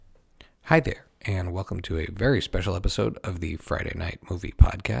Hi there, and welcome to a very special episode of the Friday Night Movie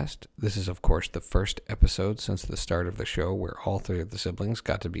Podcast. This is, of course, the first episode since the start of the show where all three of the siblings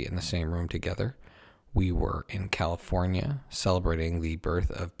got to be in the same room together. We were in California celebrating the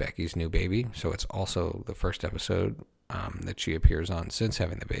birth of Becky's new baby, so it's also the first episode that she appears on since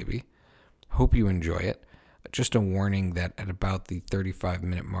having the baby. Hope you enjoy it. Just a warning that at about the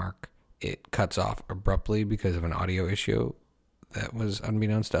 35-minute mark, it cuts off abruptly because of an audio issue that was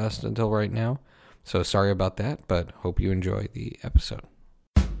unbeknownst to us until right now. So sorry about that, but hope you enjoy the episode.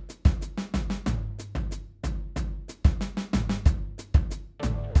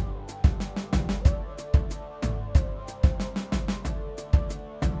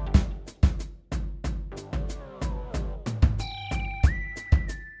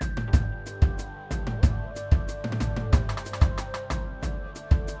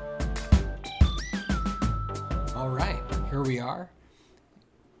 Here we are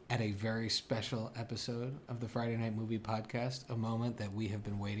at a very special episode of the Friday Night Movie Podcast, a moment that we have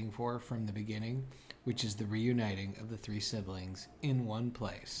been waiting for from the beginning, which is the reuniting of the three siblings in one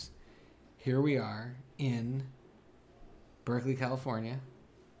place. Here we are in Berkeley, California,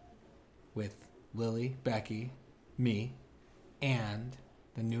 with Lily, Becky, me, and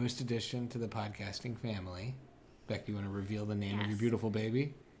the newest addition to the podcasting family. Becky, you want to reveal the name of your beautiful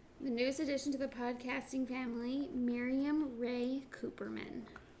baby? The newest addition to the podcasting family, Miriam Ray Cooperman.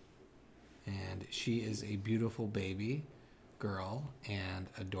 And she is a beautiful baby girl and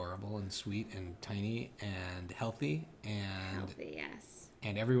adorable and sweet and tiny and healthy. Healthy, yes.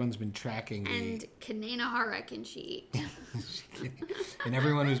 And everyone's been tracking And Kanena Hara can she eat. And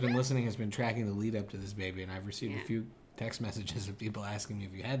everyone who's been listening has been tracking the lead up to this baby. And I've received a few text messages of people asking me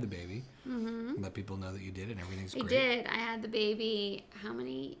if you had the baby. Mm-hmm. Let people know that you did and everything's great. I did. I had the baby, how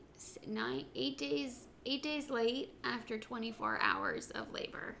many? 8 days late after 24 hours of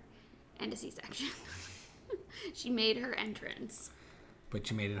labor and a C-section. She made her entrance.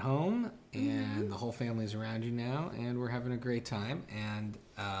 But you made it home, and the whole family's around you now, and we're having a great time. And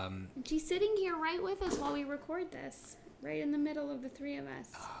she's sitting here right with us while we record this, right in the middle of the three of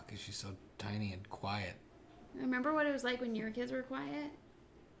us. Oh, because she's so tiny and quiet. Remember what it was like when your kids were quiet?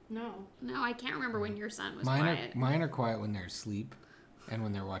 No, I can't remember when your son was quiet. Mine are quiet when they're asleep. And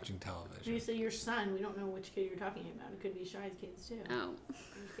when they're watching television. When you say your son, we don't know which kid you're talking about. It could be Shy's kids, too. Oh.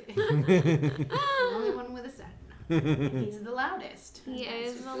 The only one with a son. He's the loudest. He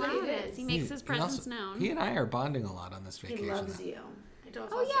is the loudest. He makes his presence known. He and I are bonding a lot on this vacation. He loves you.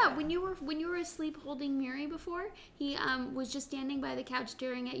 Oh, yeah. When you were asleep holding Mary before, he was just standing by the couch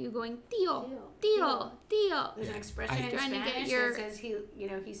staring at you going, Tío, Tío, Tío. There's an expression in Spanish that says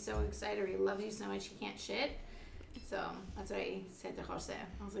he's so excited or he loves you so much he can't shit. So that's what I said to Jose.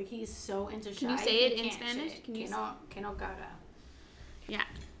 I was like, he's so into Shy. Can you say it in Spanish? Shit. Que no caga. Yeah.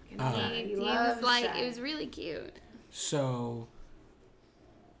 He was like, Shy. It was really cute. So,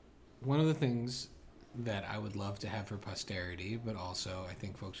 one of the things that I would love to have for posterity, but also I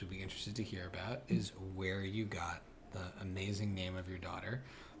think folks would be interested to hear about, is where you got the amazing name of your daughter.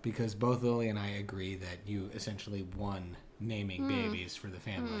 Because both Lily and I agree that you essentially won naming babies for the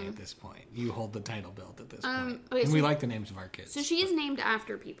family at this point. You hold the title belt at this point. Okay, and we like the names of our kids. So she is named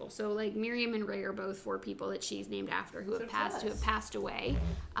after people. So like Miriam and Ray are both 4 people that she's named after who have passed away.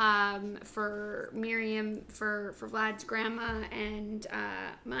 For Miriam, for Vlad's grandma and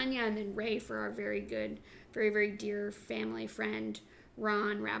Manya, and then Ray for our very good, very, very dear family friend,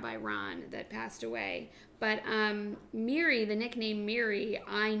 Rabbi Ron, that passed away. But Miri, the nickname Miri,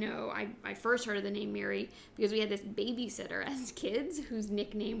 I first heard of the name Miri because we had this babysitter as kids whose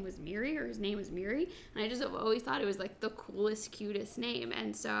nickname was Miri, or his name was Miri, and I just have always thought it was like the coolest, cutest name,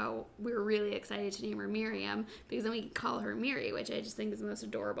 and so we were really excited to name her Miriam because then we could call her Miri, which I just think is the most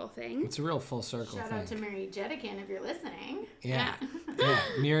adorable thing. It's a real full circle Shout thing. out to Mary Jedikin if you're listening. Yeah.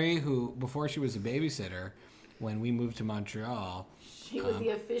 Miri, who, before she was a babysitter, when we moved to Montreal... She was the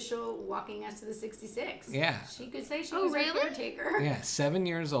official walking us to the 66. Yeah. She could say she was our caretaker. Yeah, 7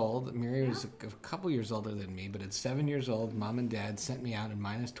 years old. Miri was a couple years older than me, but at 7 years old, Mom and Dad sent me out in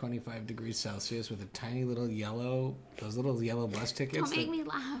minus 25 degrees Celsius with a tiny little those little yellow bus tickets. Don't make me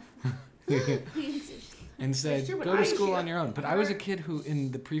laugh. And said, go to school on your own. But I was a kid who,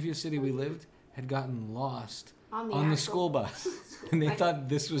 in the previous city we lived, had gotten lost on the school bus. And they thought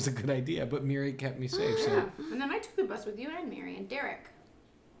this was a good idea, but Miri kept me safe. So. And then I took the bus with you and Mary and Derek.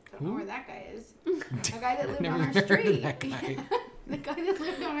 Don't know where that guy is. The guy that lived on our street. That guy. The guy that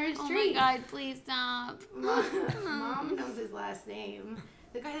lived on our street. Oh my God, please stop. Mom knows his last name.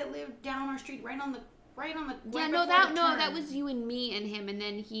 The guy that lived down our street right on the right on the that was you and me and him, and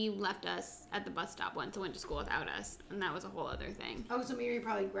then he left us at the bus stop once and went to school without us, and that was a whole other thing. Oh, so Miri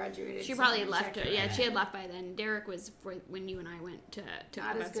probably graduated. She probably had left her. Yeah, she had left by then. Derek was when you and I went to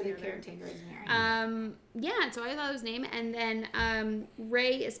not as good a caretaker as Miri. Yeah, so I thought it was name, and then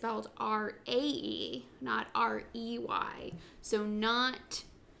Rey is spelled R-A-E, not R-E-Y, so not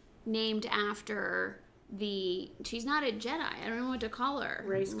named after she's not a Jedi. I don't know what to call her.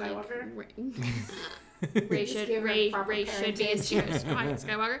 Rey Skywalker. Rey should be a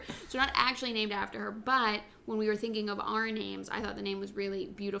Skywalker. So not actually named after her, but when we were thinking of our names, I thought the name was really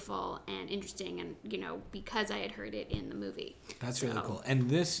beautiful and interesting, and because I had heard it in the movie. That's really cool. And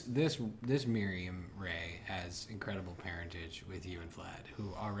this Miriam Rey has incredible parentage with you and Vlad,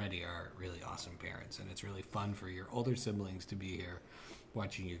 who already are really awesome parents, and it's really fun for your older siblings to be here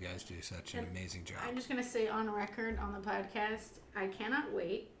watching you guys do such an amazing job. I'm just going to say on record on the podcast, I cannot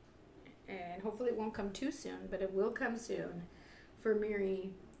wait, and hopefully it won't come too soon, but it will come soon, for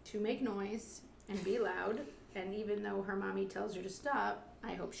Miri to make noise and be loud, and even though her mommy tells her to stop,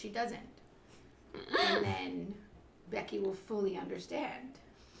 I hope she doesn't. And then Becky will fully understand.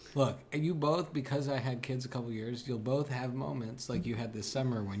 Look, you both, because I had kids a couple years, you'll both have moments like you had this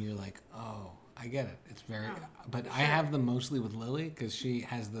summer when you're like, oh, I get it. It's very, but sure. I have them mostly with Lily because she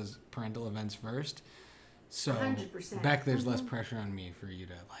has those parental events first. So 100%. Beck, there's less pressure on me for you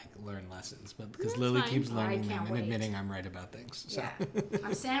to learn lessons, but because Lily keeps learning them and admitting I'm right about things. So. Yeah,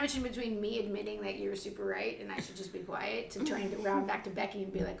 I'm sandwiched in between me admitting that you're super right and I should just be quiet to turn it around back to Becky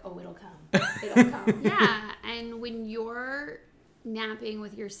and be like, oh, it'll come. It'll come. Yeah, and when you're napping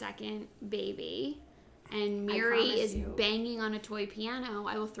with your second baby and Miri is banging on a toy piano,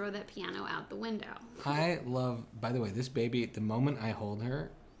 I will throw that piano out the window. I love, by the way, this baby, the moment I hold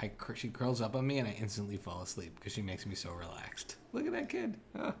her, she curls up on me and I instantly fall asleep because she makes me so relaxed. Look at that kid.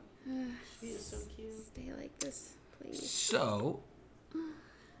 Oh. She is so cute. Stay like this, please. So,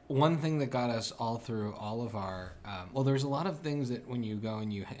 one thing that got us all through all of our... there's a lot of things that when you go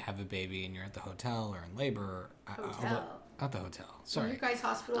and you have a baby and you're at the hotel or in labor... Not the hotel. Sorry. Well, you guys'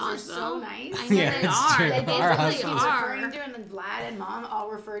 hospitals are so nice. I know they are. True. They basically are. Referring to, and then Vlad and Mom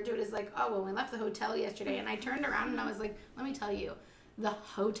all referred to it as like, oh, well, we left the hotel yesterday. And I turned around and I was like, let me tell you, the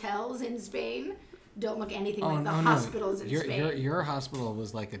hotels in Spain don't look anything like the hospitals in Spain. Your hospital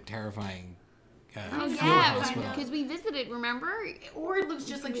was like a terrifying hospital. Because we visited, remember? Or it looks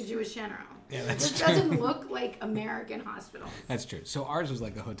just like a Jewish general. Yeah, that's true. It doesn't look like American hospitals. That's true. So ours was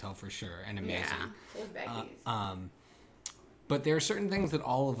like a hotel for sure and amazing. Yeah, so Becky's. But there are certain things that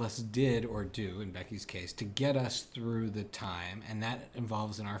all of us did or do, in Becky's case, to get us through the time, and that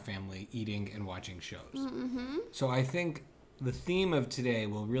involves in our family eating and watching shows. Mm-hmm. So I think the theme of today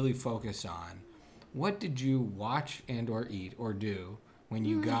will really focus on what did you watch and or eat or do when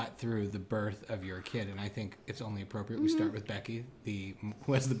you got through the birth of your kid, and I think it's only appropriate we start with Becky, who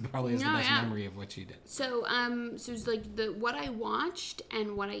probably has the best memory of what she did. So, so it's like what I watched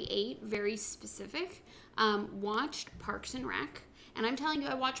and what I ate, very specific. Watched Parks and Rec, and I'm telling you,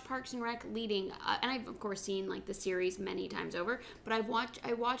 I watched Parks and Rec leading, and I've of course seen like the series many times over, but I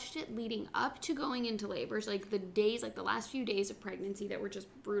watched it leading up to going into labor, so, like the last few days of pregnancy that were just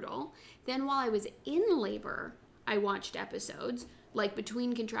brutal. Then while I was in labor, I watched episodes. Like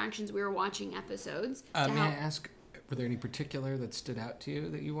between contractions, we were watching episodes. May I ask, were there any particular that stood out to you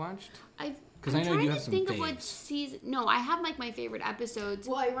that you watched? Because I know you have some faves. Of what season. No, I have like my favorite episodes.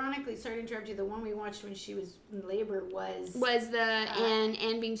 Well, ironically, sorry to interrupt you. The one we watched when she was in labor was the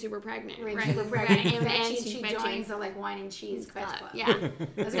Anne being super pregnant. Right, super pregnant. And she joins the like wine and cheese fetch club. Yeah,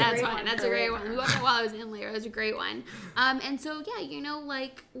 that's a great one. We watched it while I was in labor. It was a great one. And so yeah,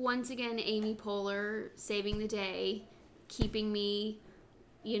 like once again, Amy Poehler saving the day, keeping me,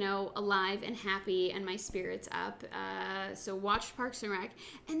 alive and happy and my spirits up. So watched Parks and Rec.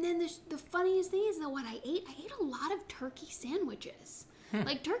 And then the funniest thing is that what I ate a lot of turkey sandwiches.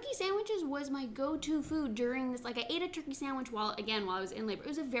 Like turkey sandwiches was my go-to food during this. Like I ate a turkey sandwich while I was in labor. It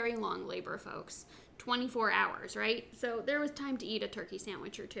was a very long labor, folks. 24 hours, right? So there was time to eat a turkey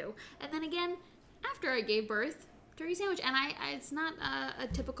sandwich or two. And then again, after I gave birth, turkey sandwich. And it's not a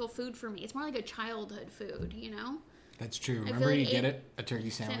typical food for me. It's more like a childhood food, That's true. Remember you get a turkey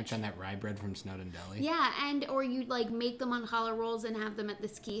sandwich on that rye bread from Snowden Deli? Yeah, or you'd like make them on challah rolls and have them at the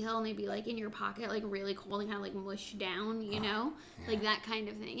ski hill and they'd be like in your pocket, like really cold and kind of like mush down, like that kind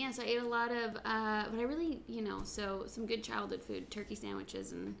of thing. Yeah, so I ate a lot of, but I really, so some good childhood food, turkey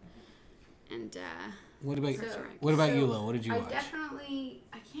sandwiches and What about you, Lil? What did you watch?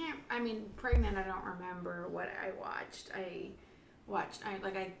 Pregnant, I don't remember what I watched. I'd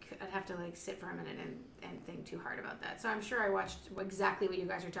have to sit for a minute and think too hard about that. So I'm sure I watched exactly what you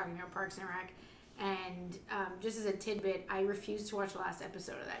guys are talking about, Parks and Rec, And just as a tidbit, I refuse to watch the last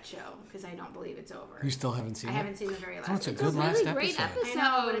episode of that show because I don't believe it's over. You still haven't seen it? I haven't seen the very last It's a episode. good last really great episode. I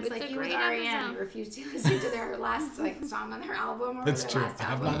know, but it's It's like a you with great R.E.M. episode. You refuse to listen to their last song on their album or That's their true. last I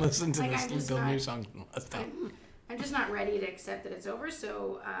have album. not listened to Like, this I'm just new not- song from last time. I'm just not ready to accept that it's over.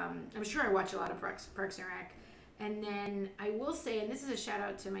 So I'm sure I watch a lot of Parks and Rec. And then I will say, and this is a shout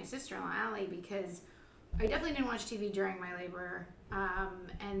out to my sister-in-law, Allie, because I definitely didn't watch TV during my labor.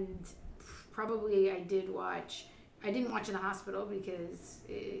 And probably I didn't watch in the hospital because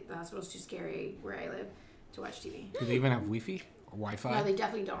the hospital's too scary where I live to watch TV. Do they even have Wi-Fi or Wi-Fi? No, they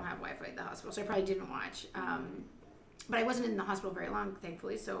definitely don't have Wi-Fi at the hospital, so I probably didn't watch. But I wasn't in the hospital very long,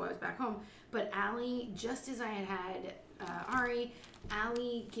 thankfully, so I was back home. But Allie, just as I had Ari,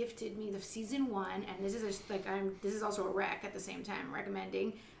 Allie gifted me the season 1, and this is also a rec at the same time,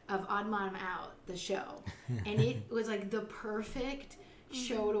 recommending, of Odd Mom Out, the show. And it was like the perfect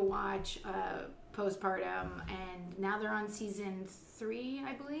show to watch postpartum, and now they're on season 3,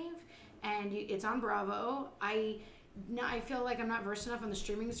 I believe, and it's on Bravo. I feel like I'm not versed enough on the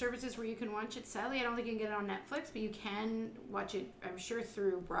streaming services where you can watch it. Sadly, I don't think you can get it on Netflix, but you can watch it, I'm sure,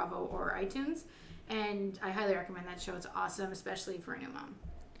 through Bravo or iTunes. And I highly recommend that show. It's awesome, especially for a new mom.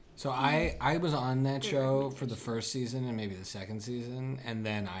 So I was on that show for the first season and maybe the second season, and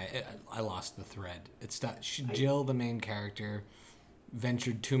then I lost the thread. Jill, the main character,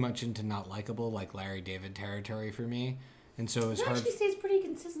 ventured too much into not likable, like Larry David territory for me. And so it was hard. She stays pretty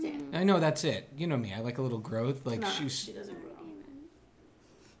consistent. I know, that's it. You know me. I like a little growth. Like No, she doesn't grow.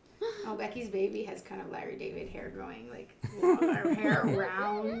 Oh, Becky's baby has kind of Larry David hair growing, like her hair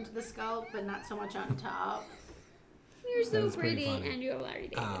around the scalp, but not so much on top. You're so That's pretty pretty, funny. and you have Larry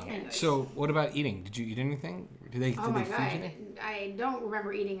David hair. So what about eating? Did you eat anything? Did Oh my they feed god, you? I don't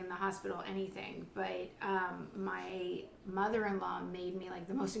remember eating in the hospital anything, but my mother-in-law made me like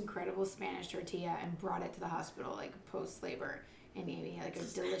the most incredible Spanish tortilla and brought it to the hospital like post-labor, and gave me like a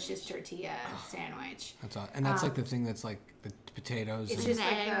delicious tortilla sandwich. That's all. And that's like the thing that's like the potatoes. It's and just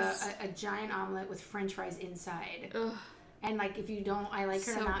like eggs. a giant omelet with French fries inside. Ugh. And like if you don't, I like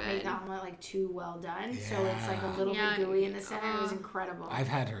her So to not make good. the omelet like too well done, so it's like a Yeah. little Yeah. bit gooey in the center. It was incredible. I've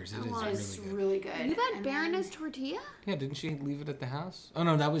had hers. It is It's really good. really good. You've had And Baroness tortilla? Yeah, didn't she leave it at the house? Oh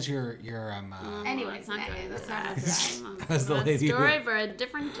no, that was your Anyways, Let's not go into let's that. not do that. That's the That's lady a who- story for a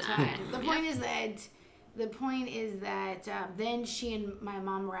different time. The point is that then she and my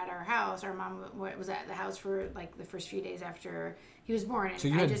mom were at our house. Our mom was at the house for like the first few days after he was born, and So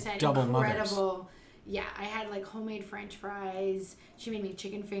you I had just had double mothers. incredible. Yeah, I had like homemade French fries. She made me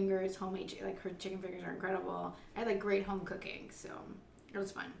chicken fingers, homemade, like her chicken fingers are incredible. I had like great home cooking, so it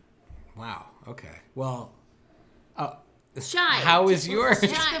was fun. Wow. Okay. Well, Shy. how is yours?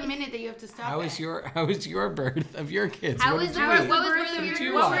 Just the minute that you have to stop. How is your birth of your kids? How What was did you what eat? was What what did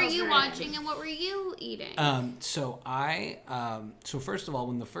you were watch? you watching and what were you eating? So first of all,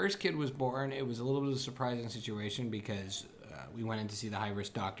 when the first kid was born, it was a little bit of a surprising situation because we went in to see the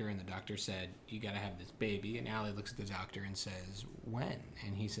high-risk doctor, and the doctor said, you got to have this baby. And Allie looks at the doctor and says, when?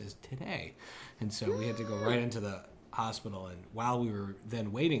 And he says, today. And so we had to go right into the hospital. And while we were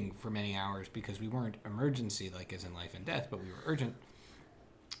then waiting for many hours, because we weren't emergency, like as in life and death, but we were urgent,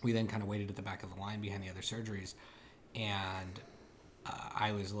 we then kind of waited at the back of the line behind the other surgeries. And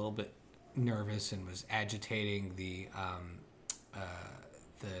I was a little bit nervous and was agitating the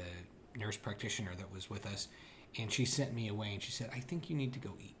nurse practitioner that was with us, and she sent me away and she said, I think you need to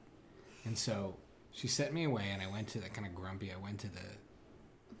go eat. And so she sent me away, and I went to that kind of grumpy. I went to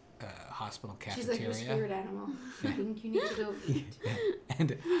the hospital She's like cafeteria. your spirit animal. I think you need to go eat.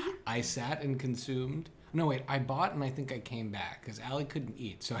 And I sat and consumed. No, wait, I bought and I think I came back because Allie couldn't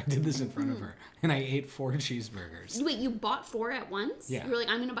eat. So I did this in front of her, and I ate 4 cheeseburgers. Wait, you bought 4 at once? Yeah. You were like,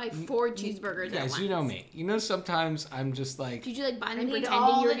 I'm gonna buy 4 cheeseburgers at Guys, once. you know me. You know, sometimes I'm just like, Did you like buy them need pretending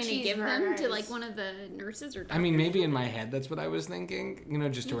all you were the gonna give them to cheeseburgers. like one of the nurses or I mean, doctors? maybe in my head that's what I was thinking, you know,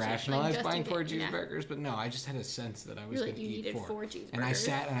 just to You said, like, rationalize just buying in 4 case, yeah. cheeseburgers. But no, I just had a sense that I was You're going like, to you eat needed 4. 4 cheeseburgers. And I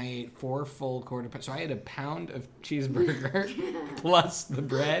sat and I ate 4 full quarter pounds. So I ate a pound of cheeseburger plus the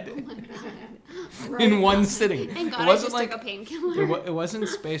bread in one sitting. Thank God It I wasn't just like took a painkiller. it wasn't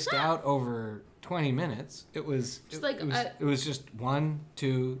spaced out over 20 minutes. It was Just like it was just 1,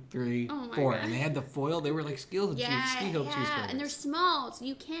 2, 3, Oh my 4, God. and they had the foil. They were like ski hill cheeseburgers. and they're small, so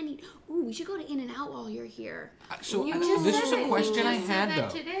you can eat. Ooh, we should go to In-N-Out while you're here. So You this just is said a it. question You I just had said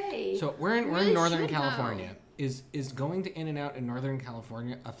that though. today. So we're in really Northern should go. California. Is going to In-N-Out in Northern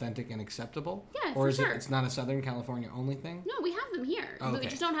California authentic and acceptable? Yeah, or for is sure. it's not a Southern California only thing? No, we have them here, but we Okay.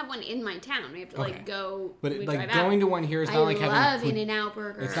 just don't have one in my town. We have to Okay. like go. But we like drive going out. to one here is I not like love having In-N-Out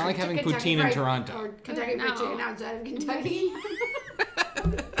burger. It's not like having Kentucky poutine in Fried- Toronto. Or Kentucky Fried No. Chicken outside of Kentucky.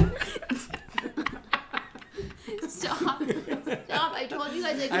 stop. I told you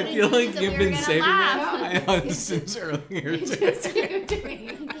guys I couldn't I feel like do you've this, been we were saving gonna that since earlier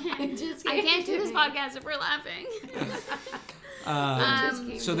today. I can't do this podcast if we're laughing.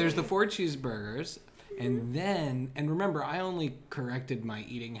 So there's the 4 cheeseburgers. And remember, I only corrected my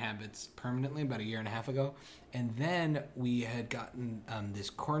eating habits permanently about a year and a half ago. And then we had gotten this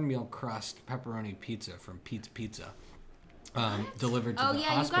cornmeal crust pepperoni pizza from Pete's Pizza delivered to the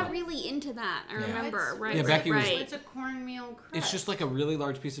hospital. You got really into that. I remember. Right. Yeah, Becky was. It's a cornmeal crust. It's just like a really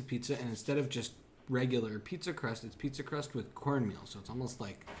large piece of pizza, and instead of just regular pizza crust, it's pizza crust with cornmeal. So it's almost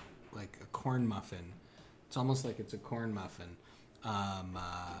like a corn muffin. It's almost like it's a corn muffin.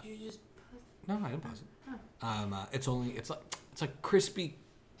 Did you just... No, I didn't pause it. It's like crispy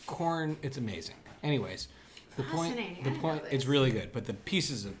corn. It's amazing. Anyways, the point, it's really good. But the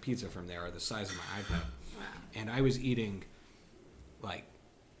pieces of pizza from there are the size of my iPad. Wow. And I was eating like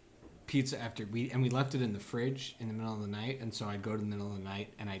pizza after we left it in the fridge in the middle of the night. And so I'd go to the middle of the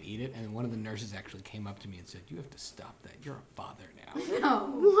night and I'd eat it. And one of the nurses actually came up to me and said, "You have to stop that. You're a father now." No.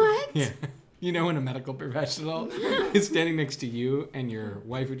 What? Yeah. You know when a medical professional is standing next to you and your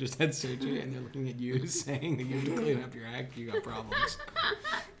wife who just had surgery and they're looking at you saying that you have to clean up your act, you got problems.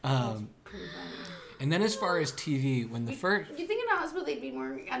 And then as far as TV, when the first... Do you think in a hospital they'd be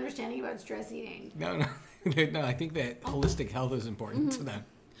more understanding about stress eating? No, I think that holistic health is important to them.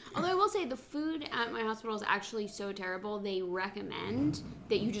 Although I will say the food at my hospital is actually so terrible, they recommend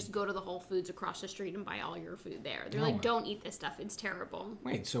that you just go to the Whole Foods across the street and buy all your food there. They're like, don't eat this stuff. It's terrible.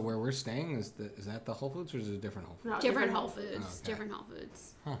 Wait, so where we're staying, is that the Whole Foods or is it a different Whole Foods? No, Different Whole Foods. Oh, okay. Different Whole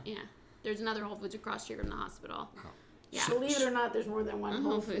Foods. Huh. Yeah. There's another Whole Foods across the street from the hospital. Oh. Yeah. Believe it or not, there's more than one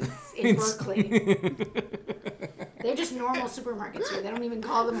Whole Whole Foods Foods. in Berkeley. They're just normal supermarkets here. They don't even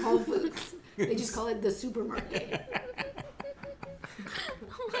call them Whole Foods. They just call it the supermarket.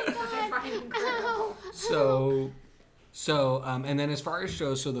 Oh my God. So, and then as far as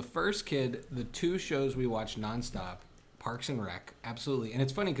shows, so the first kid, the 2 shows we watched nonstop, Parks and Rec, absolutely. And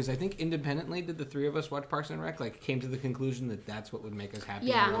it's funny because I think independently, did the 3 of us watch Parks and Rec? Like, came to the conclusion that that's what would make us happy.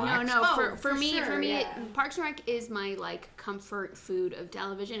 Yeah, and relax? no. Oh, For me, yeah. Parks and Rec is my like comfort food of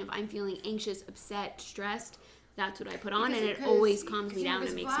television. If I'm feeling anxious, upset, stressed, that's what I put on, and it always calms me down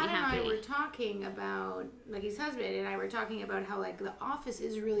and makes me happy. Vlad and I were talking about, like, his husband and I were talking about how, like, The Office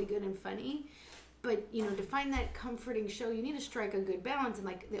is really good and funny, but, you know, to find that comforting show, you need to strike a good balance. And,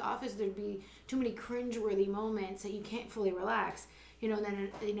 like, The Office, there'd be too many cringeworthy moments that you can't fully relax. You know, and then,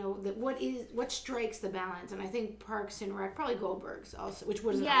 you know, what strikes the balance? And I think Parks and Rec, probably Goldberg's also, which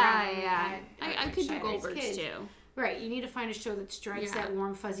was I could do Goldberg's too. Right, you need to find a show that strikes that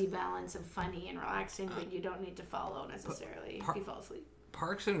warm, fuzzy balance of funny and relaxing, but you don't need to follow necessarily if you fall asleep.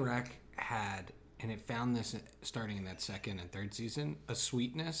 Parks and Rec had, and it found this starting in that 2nd and 3rd season, a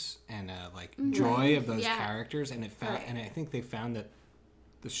sweetness and a joy of those characters, and it found, and I think they found that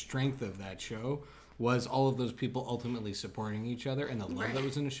the strength of that show was all of those people ultimately supporting each other and the love that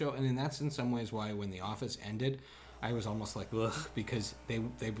was in the show, and then that's in some ways why when The Office ended, I was almost like, ugh, because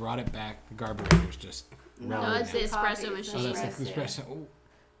they brought it back. The carburetors just. No, it's the espresso machine. Oh, that's the espresso. Oh,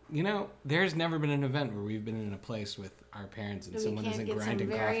 you know, there's never been an event where we've been in a place with our parents and someone isn't grinding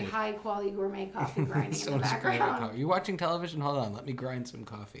coffee. Very high quality gourmet coffee grinding in the background. You watching television? Hold on, let me grind some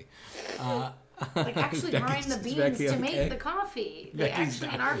coffee. Like actually grind the beans to make the coffee. They Becky's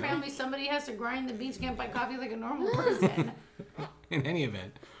actually, in our family, somebody has to grind the beans. You can't buy coffee like a normal person. In any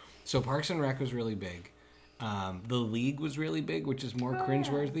event, so Parks and Rec was really big. The League was really big, which is more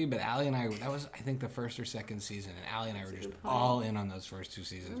cringeworthy, but Allie and I, that was, I think, the 1st or 2nd season, and Allie and I were just all in on those first 2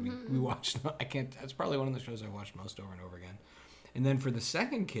 seasons. We watched, that's probably one of the shows I watched most over and over again. And then for the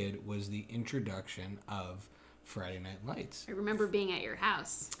second kid was the introduction of Friday Night Lights. I remember being at your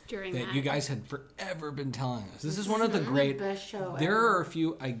house during that. You guys had forever been telling us. This is one of the great, best show there ever. are a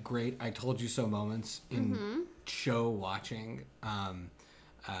few great I told you so moments in show watching, and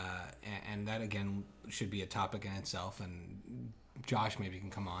that again should be a topic in itself, and Josh maybe can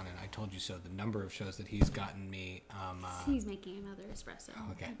come on, and I told you so, the number of shows that he's gotten me. He's making another espresso.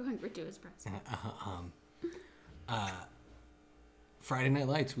 Okay. I'm going for 2 espresso. Friday Night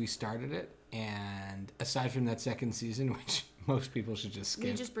Lights, we started it, and aside from that 2nd season, which most people should just skip.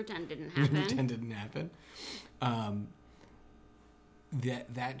 We just pretend didn't happen.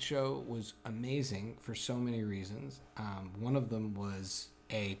 That show was amazing for so many reasons. One of them was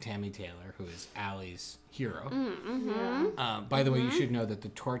Tammy Taylor, who is Allie's hero. By the way, you should know that the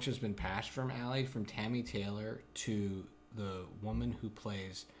torch has been passed from Allie, from Tammy Taylor to the woman who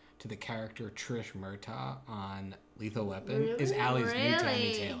plays to the character Trish Murtaugh on Lethal Weapon is Allie's new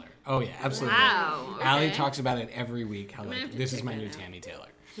Tammy Taylor. Oh yeah, absolutely. Wow. Okay. Allie talks about it every week. How like this is my new Tammy Taylor.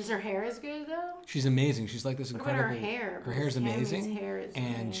 Is her hair as good though? She's amazing. She's like this incredible. Her hair. Her hair's amazing. Hair is and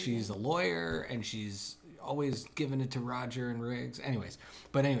amazing. She's a lawyer, and she's always giving it to Roger and Riggs. Anyway,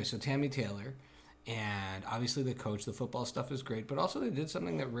 so Tammy Taylor, and obviously the coach. The football stuff is great, but also they did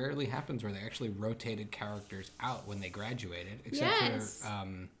something that rarely happens, where they actually rotated characters out when they graduated, except for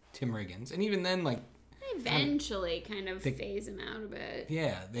Tim Riggins, and even then, like. Eventually kind of phase him out a bit.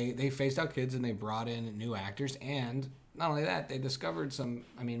 Yeah, they phased out kids and they brought in new actors, and not only that, they discovered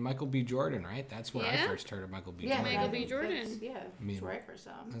Michael B. Jordan, right? That's where I first heard of Michael B. Jordan. Michael B. Jordan. That's where I first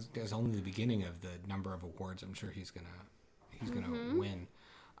saw him. That's only the beginning of the number of awards I'm sure he's gonna win.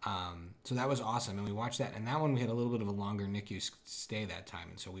 So that was awesome, and we watched that. And that one we had a little bit of a longer NICU stay that time,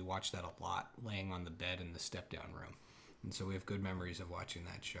 and so we watched that a lot, laying on the bed in the step-down room. And so we have good memories of watching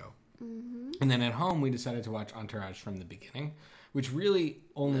that show. And then at home, we decided to watch Entourage from the beginning, which really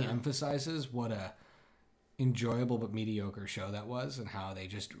only emphasizes what a enjoyable but mediocre show that was, and how they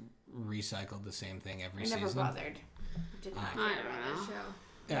just recycled the same thing every season. I never bothered. Did not care about that show.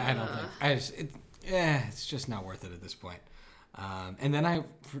 Yeah, I don't think. It's just not worth it at this point. And then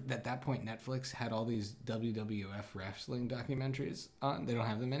at that point, Netflix had all these WWF wrestling documentaries on. They don't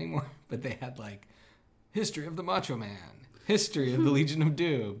have them anymore, but they had like History of the Macho Man, History of the Legion of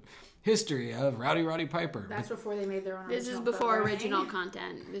Doom, History of Rowdy Piper. That's before they made their own. This is before original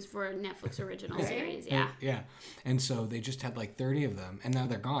content. This is for Netflix original series. Yeah. Yeah. And so they just had like 30 of them, and now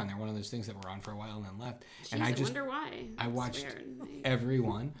they're gone. They're one of those things that were on for a while and then left. Jeez, and I wonder why. I watched every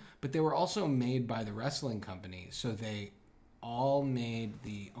one, but they were also made by the wrestling company, so they all made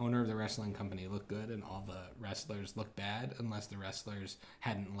the owner of the wrestling company look good, and all the wrestlers look bad, unless the wrestlers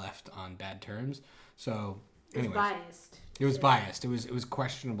hadn't left on bad terms. So, anyways, it was biased. It was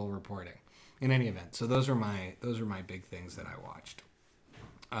questionable reporting. In any event, so those are my big things that I watched.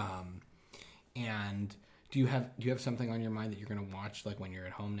 And do you have something on your mind that you're going to watch, like when you're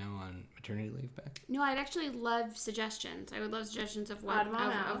at home now on maternity leave, Beck? No, I'd actually love suggestions. I would love suggestions of what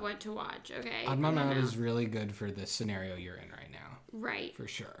to watch. Okay. Odd Mom Out is really good for the scenario you're in right now. Right. For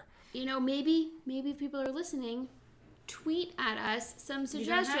sure. You know, maybe if people are listening, tweet at us some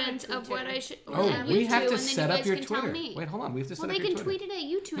suggestions of what I should. We have to set up your Twitter. Wait, hold on. We have to set up your Twitter. Well, they can tweet it at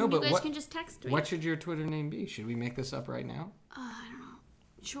you two, and you guys can just text me. What should your Twitter name be? Should we make this up right now? I don't know.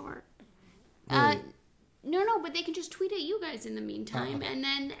 Sure. No, but they can just tweet at you guys in the meantime, and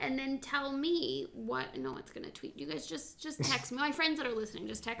then tell me what. No, it's gonna tweet. You guys just text me. My friends that are listening,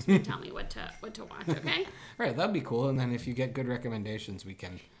 just text me and tell me what to watch. Okay. All right, that'd be cool. And then if you get good recommendations, we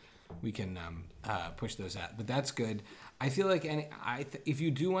can push those out. But that's good. I feel like if you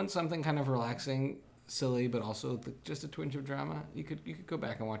do want something kind of relaxing, silly, but also just a twinge of drama, you could go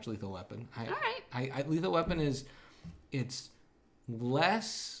back and watch Lethal Weapon. All right. Lethal Weapon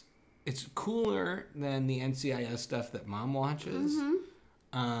it's cooler than the NCIS stuff that Mom watches.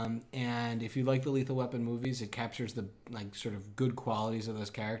 And if you like the Lethal Weapon movies, it captures the like sort of good qualities of those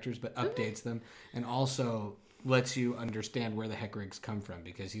characters, but updates them, and also lets you understand where the heck Riggs come from,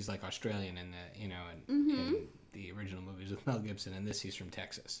 because he's like Australian in the original movies with Mel Gibson, and this he's from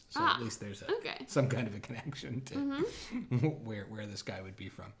Texas. So at least there's some kind of a connection to where this guy would be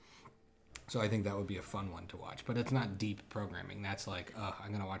from. So I think that would be a fun one to watch. But it's not deep programming. That's like, I'm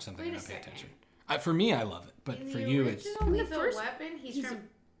going to watch something and not pay attention. For me, I love it. But for you, it's... Lethal Weapon? He's from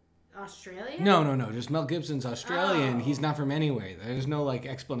Australia? No. Just Mel Gibson's Australian. He's not from anywhere. There's no like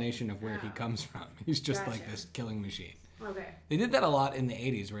explanation of where he comes from. He's just like this killing machine. Okay. They did that a lot in the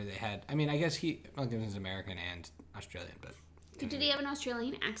 80s where they had... I mean, I guess Mel Gibson's American and Australian, but... Did he have an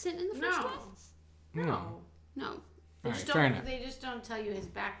Australian accent in the first one? No. They just don't tell you his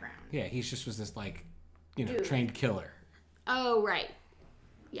background. Yeah, he just was this like, trained killer. Oh, right.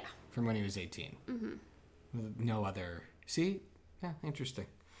 Yeah. From when he was 18. With no other... See? Yeah, interesting.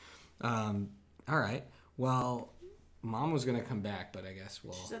 All right. Well, Mom was going to come back, but I guess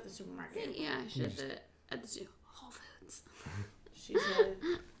we'll... She's at the supermarket. Yeah, she's at the zoo. Whole Foods. She's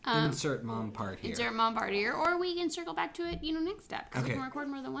insert Mom part here. Insert Mom part here. Or we can circle back to it, next step. Because we can record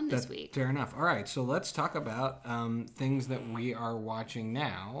more than one this week. Fair enough. All right, so let's talk about things that we are watching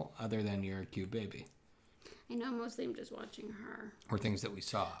now, other than your cute baby. I know, mostly I'm just watching her. Or things that we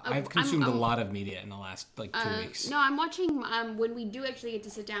saw. I've consumed a lot of media in the last 2 weeks. No, I'm watching, when we do actually get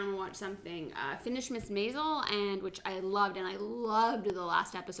to sit down and watch something, finish Miss Maisel, and which I loved, and I loved the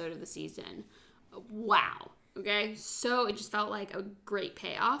last episode of the season. Wow. Okay, so it just felt like a great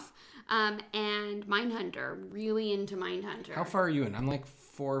payoff. And Mindhunter, really into Mindhunter. How far are you in? I'm like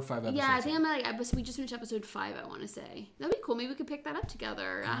 4 or 5 episodes. Yeah, I think I'm like, we just finished episode 5, I want to say. That'd be cool. Maybe we could pick that up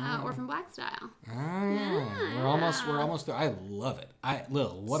together. Orphan Black style. We're almost there. I love it.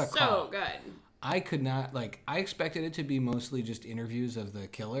 Lil, what a call. So good. I could not, like, I expected it to be mostly just interviews of the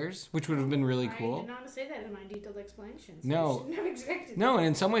killers, which would have been really cool. I did not say that in my detailed explanations. No. I shouldn't have expected No, that. and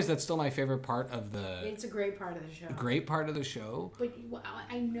in some ways that's still my favorite part of the... It's a great part of the show. Great part of the show. But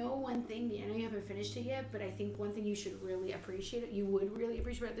I know one thing, I know you haven't finished it yet, but I think one thing you should really appreciate, you would really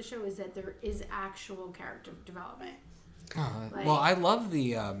appreciate about the show, is that there is actual character development. Well, I love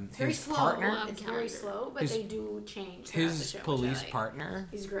the Very his slow. partner. It's very slow, but they do change. His the show, police partner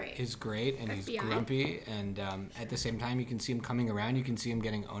is great. Is great, and he's grumpy, and at the same time, you can see him coming around. You can see him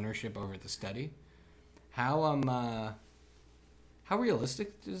getting ownership over the study. How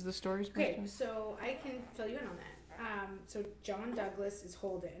realistic is the story? Okay, so I can fill you in on that. So John Douglas is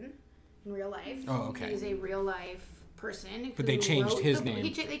Holden in real life. Oh, okay. He's a real life person. But they changed his name.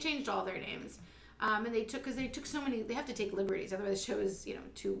 They changed all their names. And they took so many, they have to take liberties. Otherwise the show is,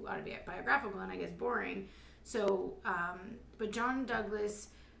 too autobiographical and I guess boring. So, but John Douglas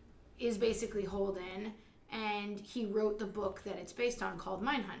is basically Holden, and he wrote the book that it's based on called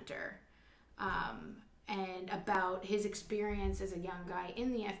Mindhunter. And about his experience as a young guy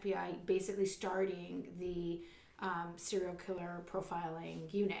in the FBI, basically starting the serial killer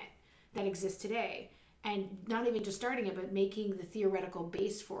profiling unit that exists today. And not even just starting it, but making the theoretical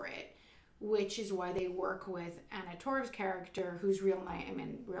base for it, which is why they work with Anna Torv's character, whose real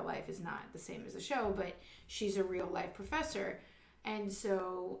life is not the same as the show, but she's a real life professor. And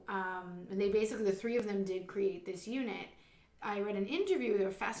so, and they basically, the three of them did create this unit. I read an interview,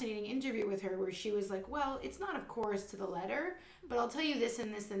 a fascinating interview with her, where she was like, well, it's not, of course, to the letter, but I'll tell you this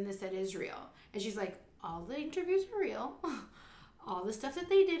and this and this that is real. And she's like, all the interviews are real. All the stuff that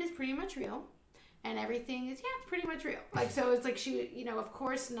they did is pretty much real. And everything is, it's pretty much real. Like, so it's like she, of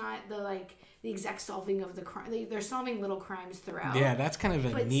course not the exact solving of the crime. They're solving little crimes throughout. Yeah, that's kind of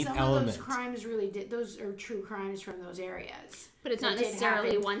a neat element. But some of those crimes those are true crimes from those areas. But it's not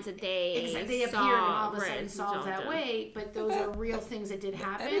necessarily ones that they appeared and all of a sudden solved that way. But those are real things that did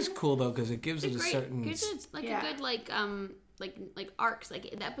happen. That is cool though, because it gives it a certain. It's like a good like arcs. Like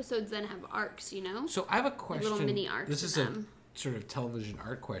the episodes then have arcs, So I have a question. Like little mini arcs. This is a sort of television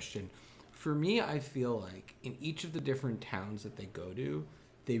art question. For me, I feel like in each of the different towns that they go to,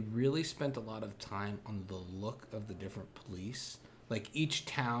 they really spent a lot of time on the look of the different police. Like each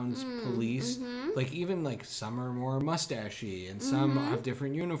town's police, like even like some are more mustachy and some have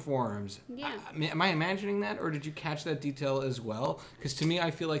different uniforms. Yeah. Am I imagining that, or did you catch that detail as well? Because to me, I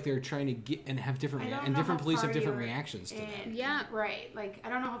feel like they're trying to get and have different and different police have different reactions to that. Yeah, right. Like I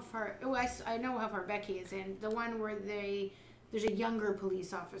don't know how far. Oh, I know how far Becky is in. The one where there's a younger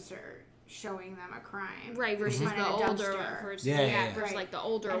police officer showing them a crime, right? Versus the older one, versus right. Like the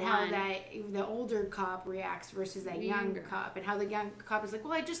older and one, how the older cop reacts versus that young cop, and how the young cop is like,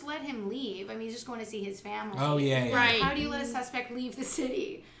 well, I just let him leave. I mean, he's just going to see his family. Oh yeah. Right. How do you let a suspect leave the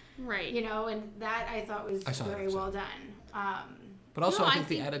city? Right. And that I thought was very well done. But also, I think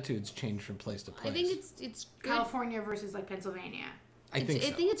the attitudes change from place to place. I think it's good. California versus like Pennsylvania. I think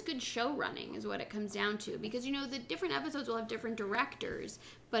it's good show running is what it comes down to, because the different episodes will have different directors,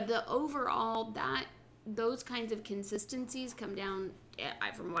 but the overall those kinds of consistencies come down,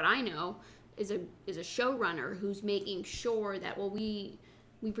 from what I know, is a showrunner who's making sure that we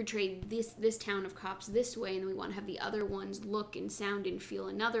portray this town of cops this way, and then we want to have the other ones look and sound and feel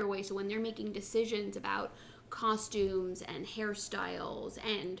another way. So when they're making decisions about costumes and hairstyles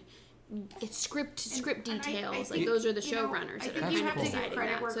and it's script details, like those are the showrunners that are you have to deciding give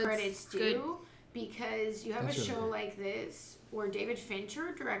credit that. where So credit's due, because you have a show like this where David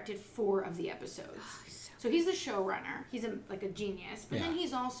Fincher directed 4 of the episodes. So he's the showrunner. He's a genius, but then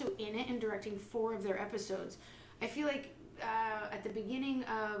he's also in it and directing 4 of their episodes. I feel like at the beginning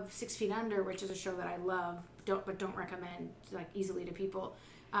of 6 Feet Under, which is a show that I love, but don't recommend like easily to people.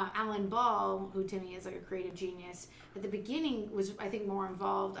 Alan Ball, who to me is like a creative genius, at the beginning was, I think, more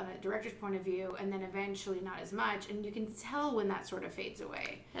involved on a director's point of view, and then eventually not as much. And you can tell when that sort of fades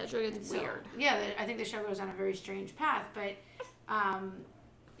away. That's really weird. Yeah, I think the show goes on a very strange path. But,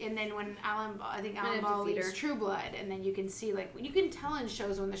 and then when Alan Ball leaves True Blood, and then you can see, like, you can tell in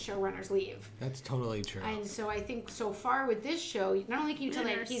shows when the showrunners leave. That's totally true. And so I think so far with this show, not only can you tell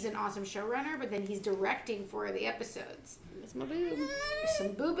that he's an awesome showrunner, but then he's directing 4 of the episodes. There's some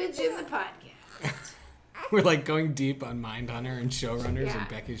boobage in the podcast. We're like going deep on Mindhunter and showrunners, and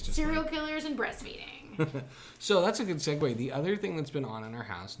Becky's just serial killers and breastfeeding. So that's a good segue. The other thing that's been on in our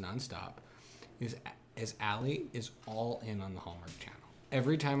house nonstop is Allie is all in on the Hallmark Channel.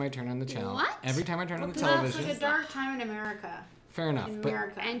 Every time I turn on the channel, every time I turn on the television, it's such a dark time in America. Fair enough,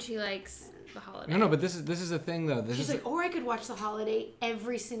 and she likes the holiday. No, but this is a thing though. She's like, or I could watch the holiday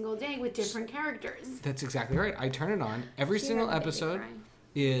every single day with different characters. That's exactly right. I turn it on. Every single episode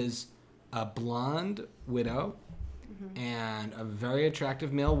is a blonde widow and a very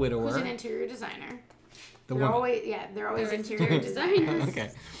attractive male widower. Who's an interior designer. The They're woman. they're always interior designers.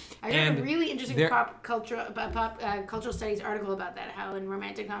 Okay. I read And a really interesting they're- cultural studies article about that. How in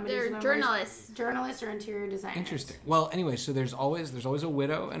romantic comedies, They're members- journalists. journalists or interior designers. Interesting. Well, anyway, so there's always a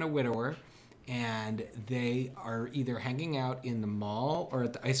widow and a widower, and they are either hanging out in the mall or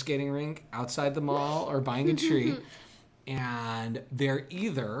at the ice skating rink outside the mall or buying a tree, and they're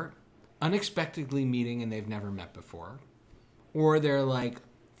either unexpectedly meeting and they've never met before, or they're like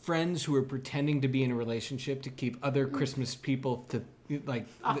friends who are pretending to be in a relationship to keep other Christmas people to like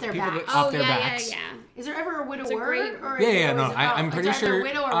Off their people backs. off Oh, their yeah, backs. yeah. Is there ever a widower? great- Or Yeah, or no, is it- I'm it's pretty either sure.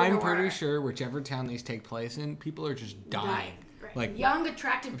 widow or I'm widower. pretty sure whichever town these take place in, people are just dying. Right. Like young,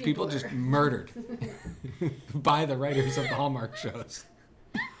 attractive people are- just murdered by the writers of the Hallmark shows.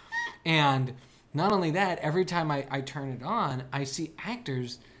 And not only that, every time I turn it on, I see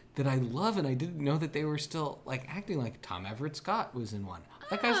actors that I love, and I didn't know that they were still like acting. Like Tom Everett Scott was in one.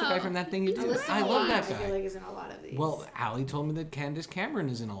 That guy's the guy from That Thing You Do. Alyssa I love that Milano, I feel guy. like is in a lot of these. Well, Allie told me that Candace Cameron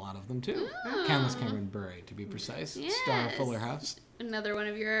is in a lot of them too. Candace Cameron Bure, to be precise, star of Yes. Fuller House. Another one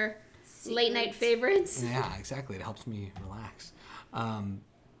of your Secret. late night favorites. Yeah, exactly. It helps me relax.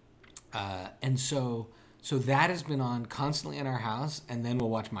 And so that has been on constantly in our house, and then we'll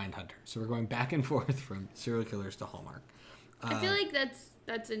watch Mindhunter. So we're going back and forth from serial killers to Hallmark. I feel like that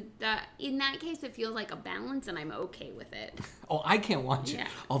in that case it feels like a balance, and I'm okay with it. Oh, I can't watch Yeah. it.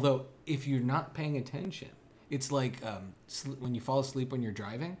 Although, if you're not paying attention, it's like when you fall asleep when you're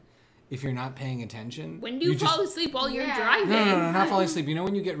driving. If you're not paying attention, When do you just- fall asleep while you're Yeah. driving? No, not falling asleep. You know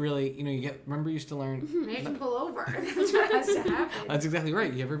when you get really, remember you used to learn. you have to pull over. That's what has to happen. That's exactly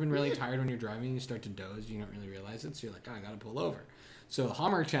right. You ever been really tired when you're driving and you start to doze? You don't really realize it, so you're like, oh, I gotta pull over. So the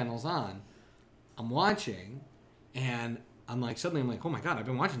Hallmark Channel's on. I'm watching, and suddenly I'm like, oh my god, I've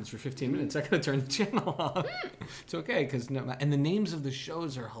been watching this for 15 minutes. I gotta turn the channel off. It's okay, and the names of the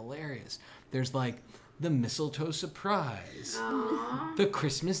shows are hilarious. There's like the Mistletoe Surprise, Aww. the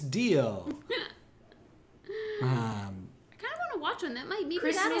Christmas Deal. I kind of want to watch one. That might maybe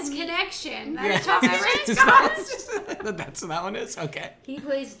Christmas that'll be- Connection. Yeah. That's Tom Everett Is Scott. That's what that one is? Okay. He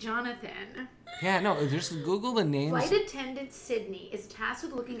plays Jonathan. Yeah, no, just Google the names. Flight attendant Sydney is tasked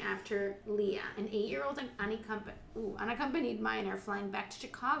with looking after Leah, an 8-year-old unaccompanied minor flying back to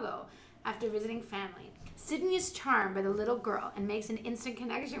Chicago after visiting family. Sydney is charmed by the little girl and makes an instant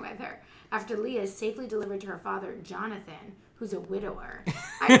connection with her after Leah is safely delivered to her father, Jonathan, who's a widower.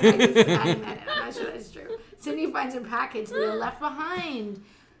 I'm just adding that in. I'm not sure that's true. Sydney finds a package Leah left behind.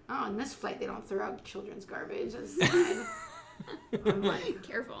 Oh, in this flight, they don't throw out children's garbage. That's sad.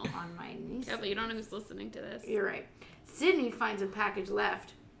 Careful. On my niece. Careful, you don't know who's listening to this. You're right. Sydney finds a package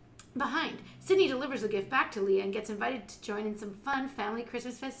left behind. Sydney delivers the gift back to Leah and gets invited to join in some fun family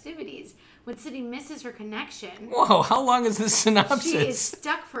Christmas festivities. When Sydney misses her connection, Whoa, how long is this synopsis? she is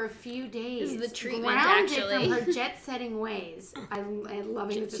stuck for a few days. This is the treatment, grounded actually. from her jet-setting ways. I'm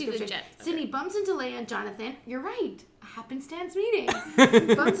loving this She's a description. jet setter. Sydney bumps into Leia and Jonathan. You're right. A happenstance meeting.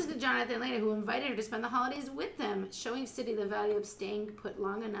 Bumps into Jonathan later, who invited her to spend the holidays with them, showing Sydney the value of staying put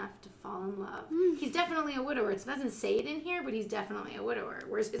long enough to fall in love. He's definitely a widower. It doesn't say it in here, but he's definitely a widower.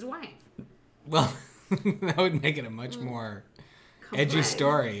 Where's his wife? Well, that would make it a much more edgy Complex.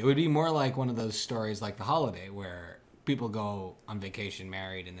 story. It would be more like one of those stories like The Holiday, where people go on vacation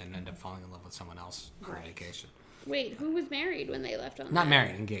married and then end up falling in love with someone else on Right. vacation. Wait, who was married when they left on Not that?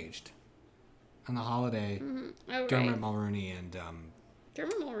 married, engaged. On The Holiday, Oh, Dermot right. Mulroney and...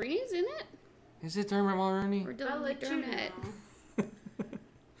 Dermot Mulroney's in it? is it Dermot Mulroney? Or I'll Dylan let you McDermott? know.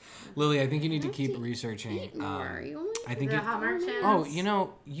 Lily, I think you need to have keep to researching. Eat more. You only I think The you... Hallmark Channel.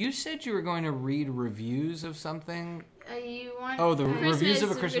 Oh, you said you were going to read reviews of something. You want? Oh, the reviews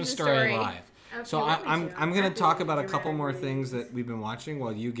of A Christmas Christmas Story Story. Live. Okay, So let me I'm see. I'm going to happy talk with about a the couple more dramatic things reviews. that we've been watching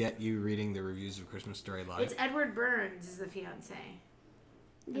while you get reading the reviews of Christmas Story Live. It's Edward Burns is the fiance.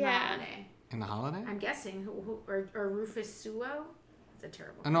 in The Yeah. Holiday. In The Holiday? I'm guessing or Rufus Sewell. It's a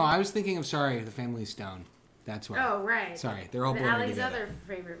terrible. Oh, no, I was thinking of The Family Stone. That's why. Oh right. Sorry, they're all the blurred Allie's together. other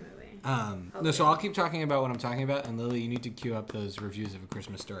favorite movie. No, so I'll keep talking about what I'm talking about, and Lily, you need to queue up those reviews of A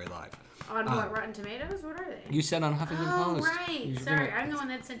Christmas Story Live. On what, Rotten Tomatoes? What are they? You said on Huffington Oh Post. right. You're Sorry, gonna- I'm the one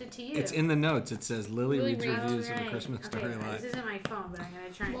that sent it to you. It's in the notes. It says Lily Lily reads reads- reviews Oh, of A right. Christmas Story Okay, Live. this isn't my phone, but I'm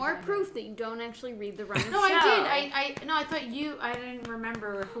gonna try. And More find proof that you don't actually read the run of It. No, show. I did. No, I thought you. I didn't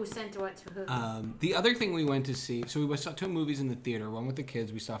remember who sent what to who. The other thing we went to see, so we saw two movies in the theater. One with the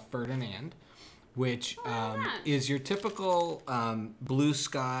kids. We saw Ferdinand, which that? is your typical Blue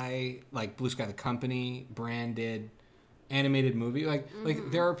Sky, like Blue Sky the Company branded animated movie. Like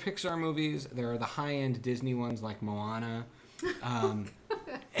there are Pixar movies. There are the high end Disney ones like Moana.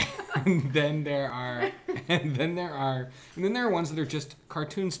 And then there are ones that are just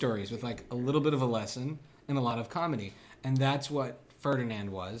cartoon stories with like a little bit of a lesson and a lot of comedy. And that's what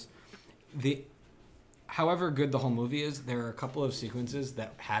Ferdinand was. However good the whole movie is, there are a couple of sequences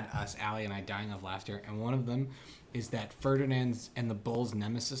that had us, Allie and I, dying of laughter. And one of them is that Ferdinand's and the bull's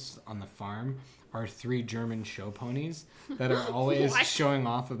nemesis on the farm are 3 German show ponies that are always showing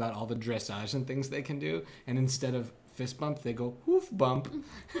off about all the dressage and things they can do. And instead of fist bump, they go hoof bump.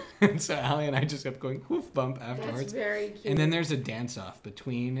 And so Allie and I just kept going hoof bump afterwards. That's very cute. And then there's a dance-off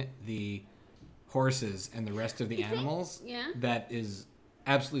between the horses and the rest of the animals that is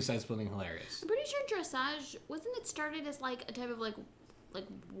absolutely side-splitting hilarious. I'm pretty sure dressage, wasn't it started as like a type of like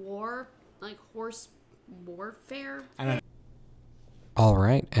war, like horse warfare? I don't know. All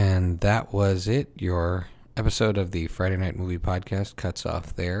right, and that was it. Your episode of the Friday Night Movie Podcast cuts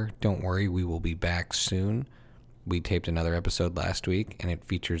off there. Don't worry, we will be back soon. We taped another episode last week, and it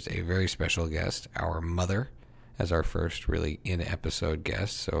features a very special guest, our mother, as our first really in-episode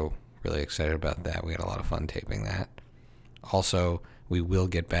guest, so really excited about that. We had a lot of fun taping that. Also, we will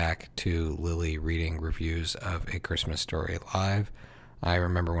get back to Lily reading reviews of A Christmas Story live. I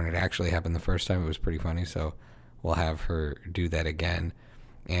remember when it actually happened the first time. It was pretty funny, so we'll have her do that again.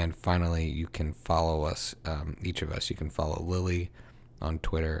 And finally, you can follow us, each of us. You can follow Lily on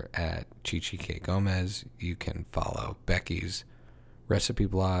Twitter at ChiChiKGomez. You can follow Becky's recipe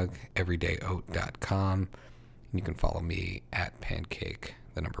blog, everydayoat.com. You can follow me at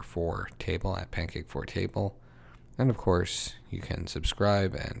pancake4table, at pancake4table. And of course, you can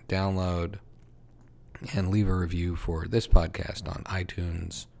subscribe and download and leave a review for this podcast on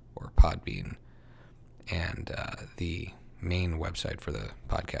iTunes or Podbean. And the main website for the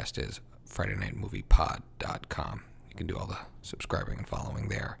podcast is FridayNightMoviePod.com. You can do all the subscribing and following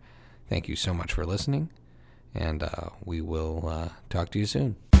there. Thank you so much for listening, and we will talk to you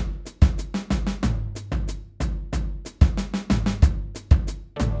soon.